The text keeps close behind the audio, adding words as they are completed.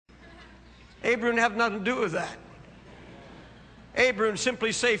Abram have nothing to do with that. Abram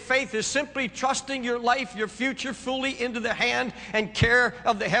simply say faith is simply trusting your life, your future fully into the hand and care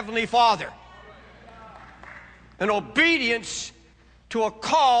of the Heavenly Father. And obedience to a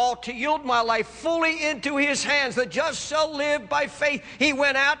call to yield my life fully into His hands. The just shall live by faith. He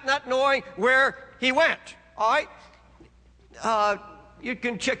went out not knowing where he went. All right? You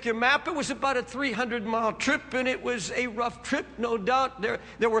can check your map. It was about a 300-mile trip, and it was a rough trip, no doubt.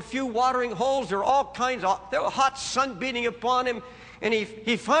 There were a few watering holes. There were all kinds of... There was hot sun beating upon him. And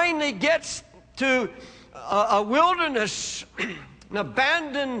he finally gets to a wilderness, an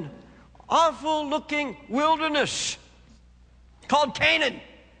abandoned, awful-looking wilderness called Canaan.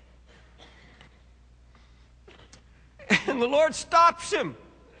 And the Lord stops him.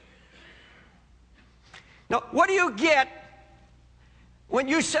 Now, what do you get when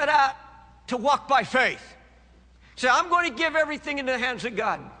you set out to walk by faith? Say, I'm going to give everything into the hands of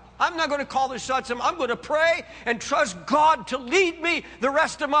God. I'm not going to call the shots. I'm going to pray and trust God to lead me the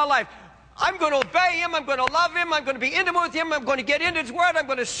rest of my life. I'm going to obey Him. I'm going to love Him. I'm going to be intimate with Him. I'm going to get into His Word. I'm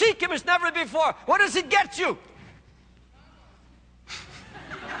going to seek Him as never before. What does it get you?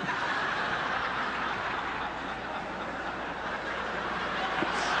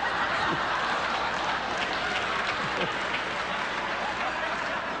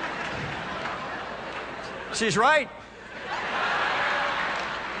 She's right.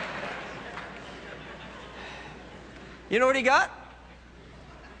 You know what he got?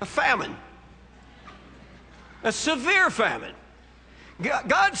 A famine. A severe famine.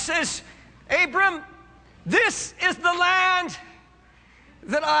 God says, Abram, this is the land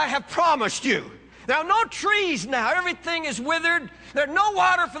that I have promised you. There are no trees now. Everything is withered. There's no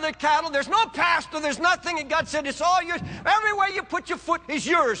water for the cattle. There's no pasture. There's nothing. And God said, it's all yours. Everywhere you put your foot is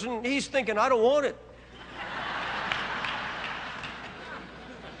yours. And he's thinking, I don't want it.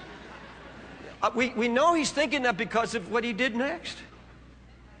 We know he's thinking that because of what he did next.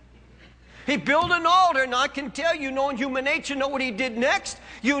 He built an altar, and I can tell you, knowing human nature, know what he did next.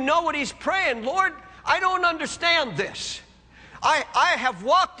 You know what he's praying. Lord, I don't understand this. I have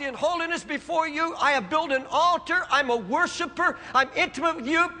walked in holiness before you. I have built an altar. I'm a worshiper. I'm intimate with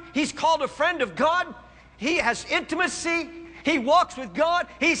you. He's called a friend of God. He has intimacy. He walks with God.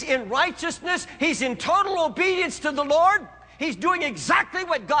 He's in righteousness. He's in total obedience to the Lord. He's doing exactly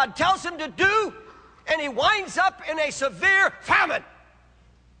what God tells him to do, and he winds up in a severe famine.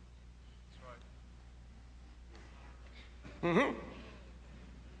 Mm-hmm.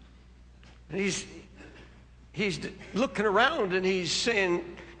 He's looking around, and he's saying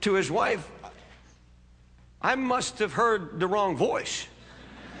to his wife, I must have heard the wrong voice.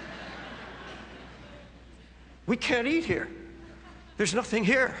 We can't eat here. There's nothing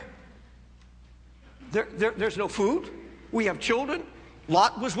here. There's no food. We have children.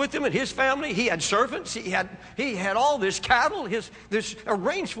 Lot was with him and his family. He had servants. He had all this cattle. There's a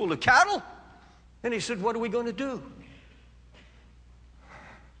range full of cattle. And he said, what are we going to do?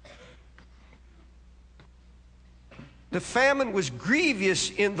 The famine was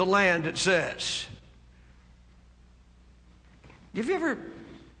grievous in the land, it says. Have you ever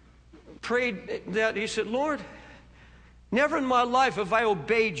prayed that? He said, Lord, never in my life have I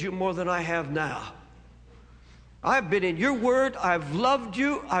obeyed you more than I have now. I've been in your word. I've loved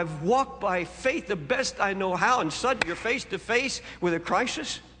you. I've walked by faith the best I know how. And suddenly you're face to face with a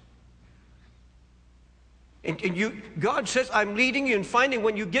crisis. And God says, I'm leading you and finding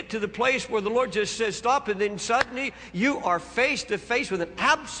when you get to the place where the Lord just says stop, and then suddenly you are face to face with an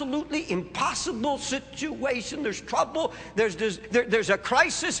absolutely impossible situation. There's trouble. There's a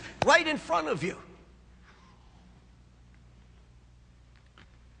crisis right in front of you.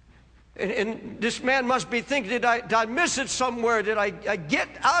 And this man must be thinking, did I miss it somewhere? Did I get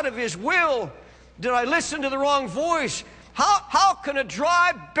out of his will? Did I listen to the wrong voice? How can a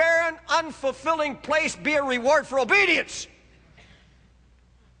dry, barren, unfulfilling place be a reward for obedience?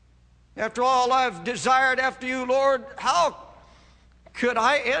 After all I've desired after you, Lord, how could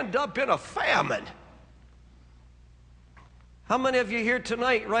I end up in a famine? How many of you here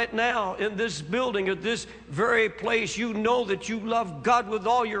tonight, right now, in this building, at this very place, you know that you love God with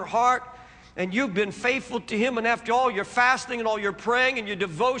all your heart, and you've been faithful to Him, and after all your fasting and all your praying and your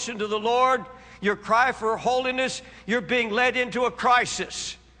devotion to the Lord, your cry for holiness, you're being led into a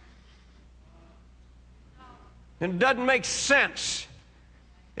crisis. And it doesn't make sense.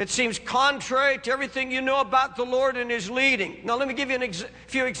 It seems contrary to everything you know about the Lord and His leading. Now let me give you a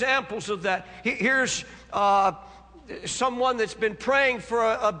few examples of that. Here's someone that's been praying for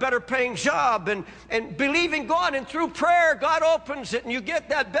a better paying job and believing God, and through prayer God opens it and you get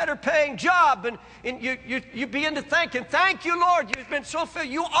that better paying job, and you begin to thank Him. Thank you, Lord, you've been so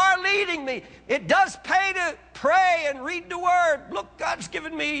faithful. You are leading me. It does pay to pray and read the Word. Look, God's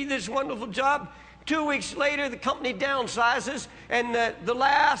given me this wonderful job. 2 weeks later, the company downsizes, and the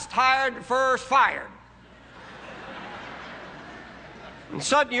last hired, first fired. And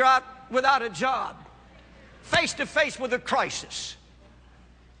suddenly you're out without a job, face to face with a crisis.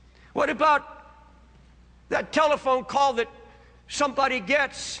 What about that telephone call that somebody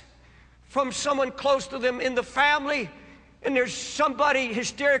gets from someone close to them in the family, and there's somebody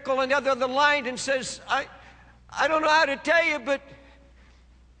hysterical on the other end of the line and says, I don't know how to tell you, but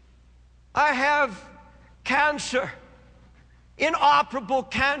I have cancer, inoperable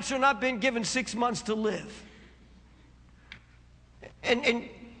cancer, and I've been given 6 months to live. And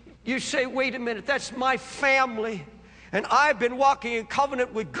you say, wait a minute, that's my family. And I've been walking in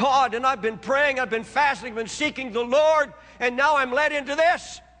covenant with God, and I've been praying, I've been fasting, I've been seeking the Lord, and now I'm led into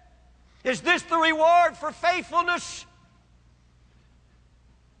this. Is this the reward for faithfulness?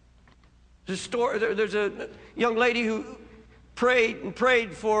 There's a young lady who prayed and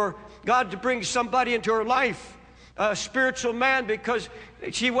prayed for God to bring somebody into her life, a spiritual man, because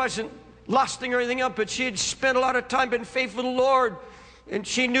she wasn't lusting or anything up, but she had spent a lot of time being faithful to the Lord, and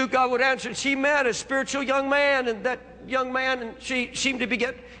she knew God would answer. And she met a spiritual young man, and that young man, and she seemed to be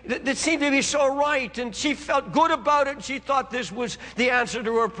it seemed to be so right, and she felt good about it, and she thought this was the answer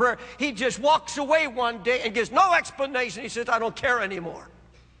to her prayer. He just walks away one day and gives no explanation. He says, I don't care anymore.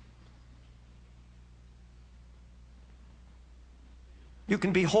 You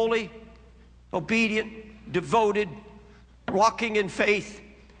can be holy, obedient, devoted, walking in faith,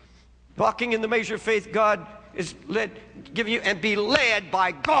 walking in the measure of faith God is giving you, and be led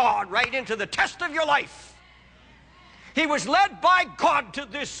by God right into the test of your life. He was led by God to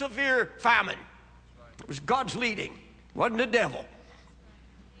this severe famine. It was God's leading, it wasn't the devil.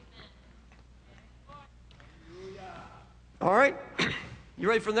 All right, you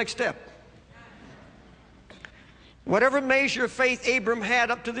ready for the next step? Whatever measure of faith Abram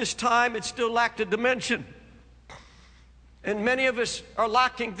had up to this time, it still lacked a dimension. And many of us are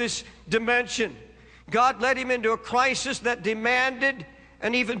lacking this dimension. God led him into a crisis that demanded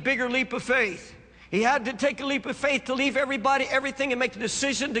an even bigger leap of faith. He had to take a leap of faith to leave everybody, everything, and make the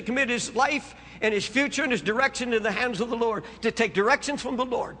decision to commit his life and his future and his direction in the hands of the Lord, to take directions from the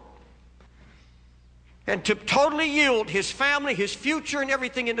Lord, and to totally yield his family, his future, and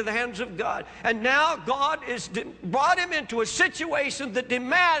everything into the hands of God. And now God has brought him into a situation that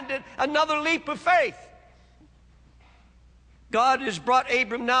demanded another leap of faith. God has brought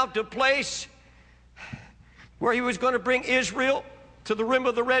Abram now to a place where he was going to bring Israel to the rim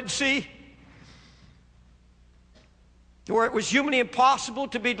of the Red Sea, where it was humanly impossible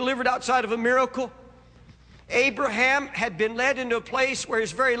to be delivered outside of a miracle. Abraham had been led into a place where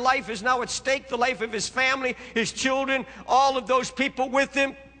his very life is now at stake, the life of his family, his children, all of those people with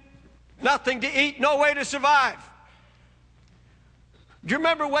him. Nothing to eat, no way to survive. Do you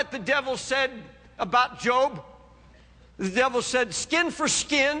remember what the devil said about Job? The devil said, skin for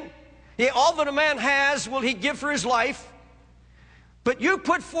skin, all that a man has will he give for his life. But you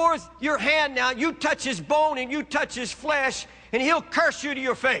put forth your hand now, you touch his bone and you touch his flesh, and he'll curse you to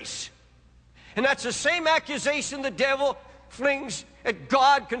your face. And that's the same accusation the devil flings at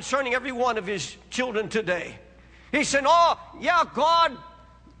God concerning every one of his children today. He said, oh, yeah, God,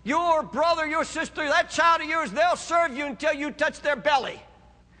 your brother, your sister, that child of yours, they'll serve you until you touch their belly.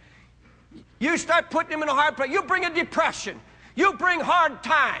 You start putting them in a hard place. You bring a depression. You bring hard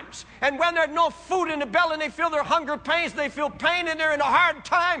times. And when there's no food in the belly and they feel their hunger pains, they feel pain and they're in a hard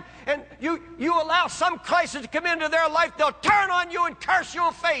time, and you allow some crisis to come into their life, they'll turn on you and curse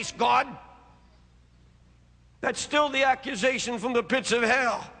your face, God. That's still the accusation from the pits of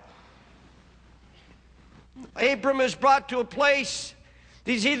hell. Abram is brought to a place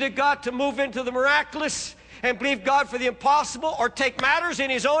he's either got to move into the miraculous and believe God for the impossible, or take matters in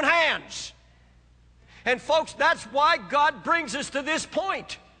his own hands. And folks, that's why God brings us to this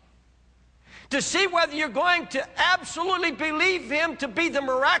point. To see whether you're going to absolutely believe him to be the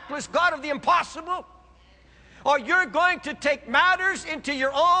miraculous God of the impossible, or you're going to take matters into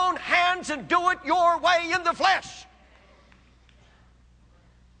your own hands and do it your way in the flesh.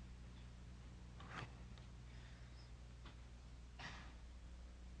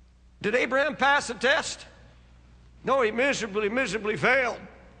 Did Abraham pass the test? No, he miserably failed.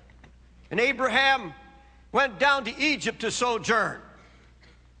 And Abraham went down to Egypt to sojourn.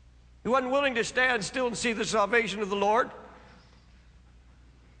 He wasn't willing to stand still and see the salvation of the Lord.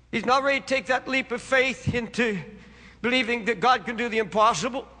 He's not ready to take that leap of faith into believing that God can do the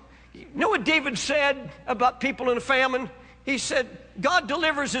impossible. You know what David said about people in a famine? He said, God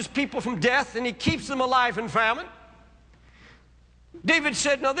delivers his people from death and he keeps them alive in famine. David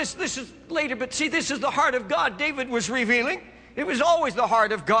said, now this is later, but see, this is the heart of God. David was revealing. It was always the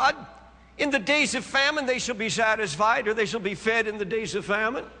heart of God. In the days of famine, they shall be satisfied, or they shall be fed in the days of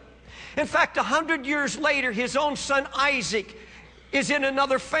famine. In fact, 100 years later, his own son Isaac is in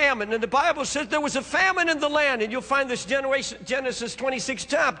another famine. And the Bible says there was a famine in the land. And you'll find this Genesis 26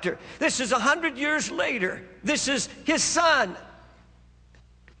 chapter. This is 100 years later. This is his son,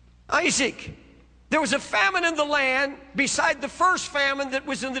 Isaac. There was a famine in the land beside the first famine that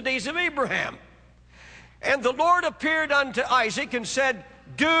was in the days of Abraham. And the Lord appeared unto Isaac and said,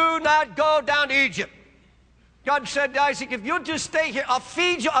 do not go down to Egypt. God said to Isaac, if you'll just stay here, I'll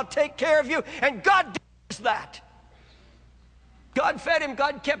feed you, I'll take care of you. And God did that. God fed him,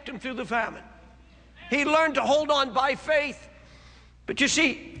 God kept him through the famine. He learned to hold on by faith. But you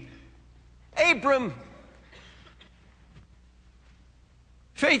see, Abram,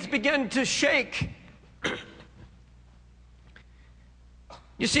 faith began to shake.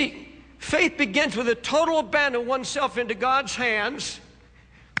 You see, faith begins with a total abandon of oneself into God's hands.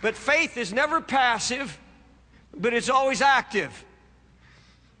 But faith is never passive, but it's always active.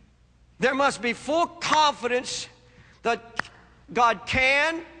 There must be full confidence that God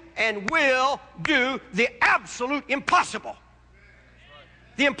can and will do the absolute impossible.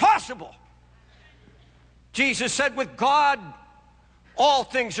 The impossible. Jesus said, with God, all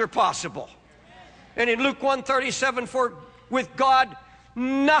things are possible. And in Luke 1:37, for with God,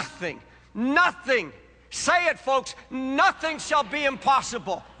 nothing, say it, folks, nothing shall be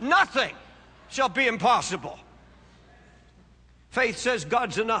impossible. Nothing shall be impossible. Faith says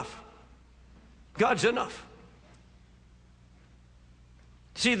God's enough. God's enough.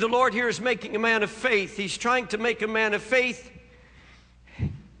 See, the Lord here is making a man of faith. He's trying to make a man of faith.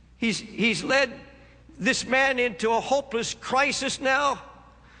 He's led this man into a hopeless crisis now,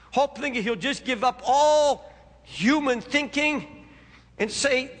 hoping he'll just give up all human thinking and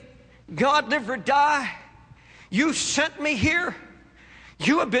say, God, live or die. You sent me here.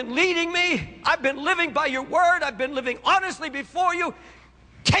 You have been leading me. I've been living by your word. I've been living honestly before you.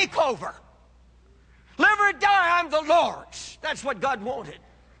 Take over. Live or die, I'm the Lord's. That's what God wanted.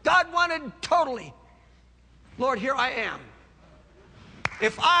 God wanted totally. Lord, here I am.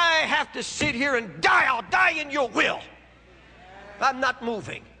 If I have to sit here and die, I'll die in your will. I'm not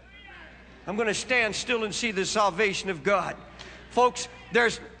moving. I'm going to stand still and see the salvation of God. Folks,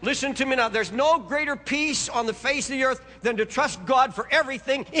 listen to me now, there's no greater peace on the face of the earth than to trust God for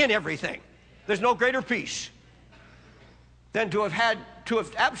everything in everything. There's no greater peace than to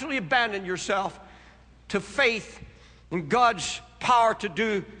have absolutely abandoned yourself to faith in God's power to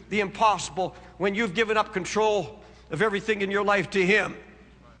do the impossible when you've given up control of everything in your life to Him.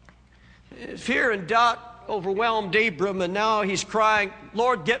 Fear and doubt overwhelmed Abram, and now he's crying,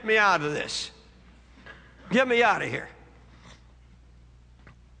 Lord, get me out of this. Get me out of here.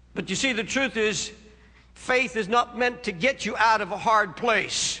 But you see, the truth is, faith is not meant to get you out of a hard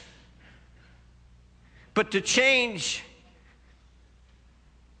place, but to change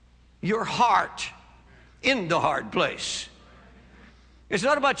your heart in the hard place. It's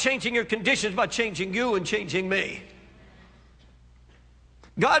not about changing your conditions, it's about changing you and changing me.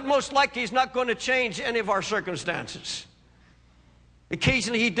 God most likely is not going to change any of our circumstances.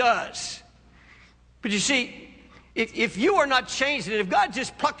 Occasionally He does. But you see, if you are not changed, and if God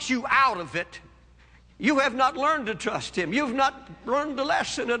just plucks you out of it, you have not learned to trust Him. You've not learned the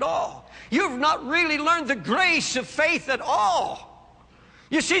lesson at all. You've not really learned the grace of faith at all.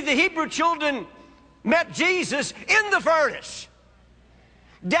 You see, the Hebrew children met Jesus in the furnace.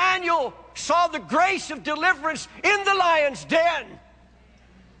 Daniel saw the grace of deliverance in the lion's den.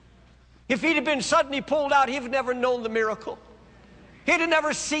 If he'd have been suddenly pulled out, he'd have never known the miracle. He'd have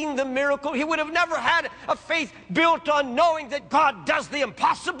never seen the miracle. He would have never had a faith built on knowing that God does the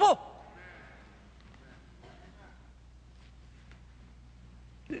impossible.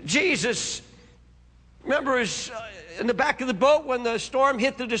 Jesus, remember, is in the back of the boat when the storm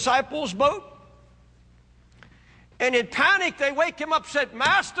hit the disciples' boat? And in panic, they wake him up and said,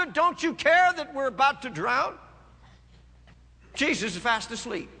 Master, don't you care that we're about to drown? Jesus is fast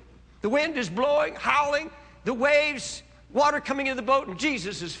asleep. The wind is blowing, howling, the waves, water coming into the boat, and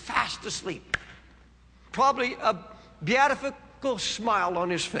Jesus is fast asleep. Probably a beatifical smile on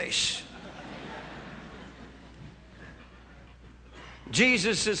his face.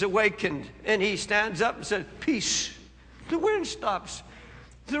 Jesus is awakened, and he stands up and says, peace. The wind stops.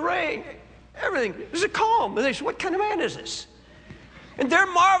 The rain, everything. There's a calm. And they say, what kind of man is this? And they're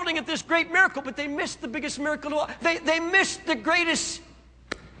marveling at this great miracle, but they missed the biggest miracle of all. They missed the greatest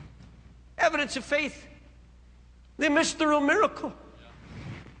evidence of faith. They missed the real miracle.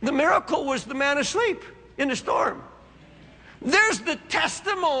 The miracle was the man asleep in the storm. There's the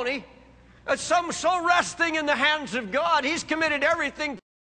testimony of some so resting in the hands of God, he's committed everything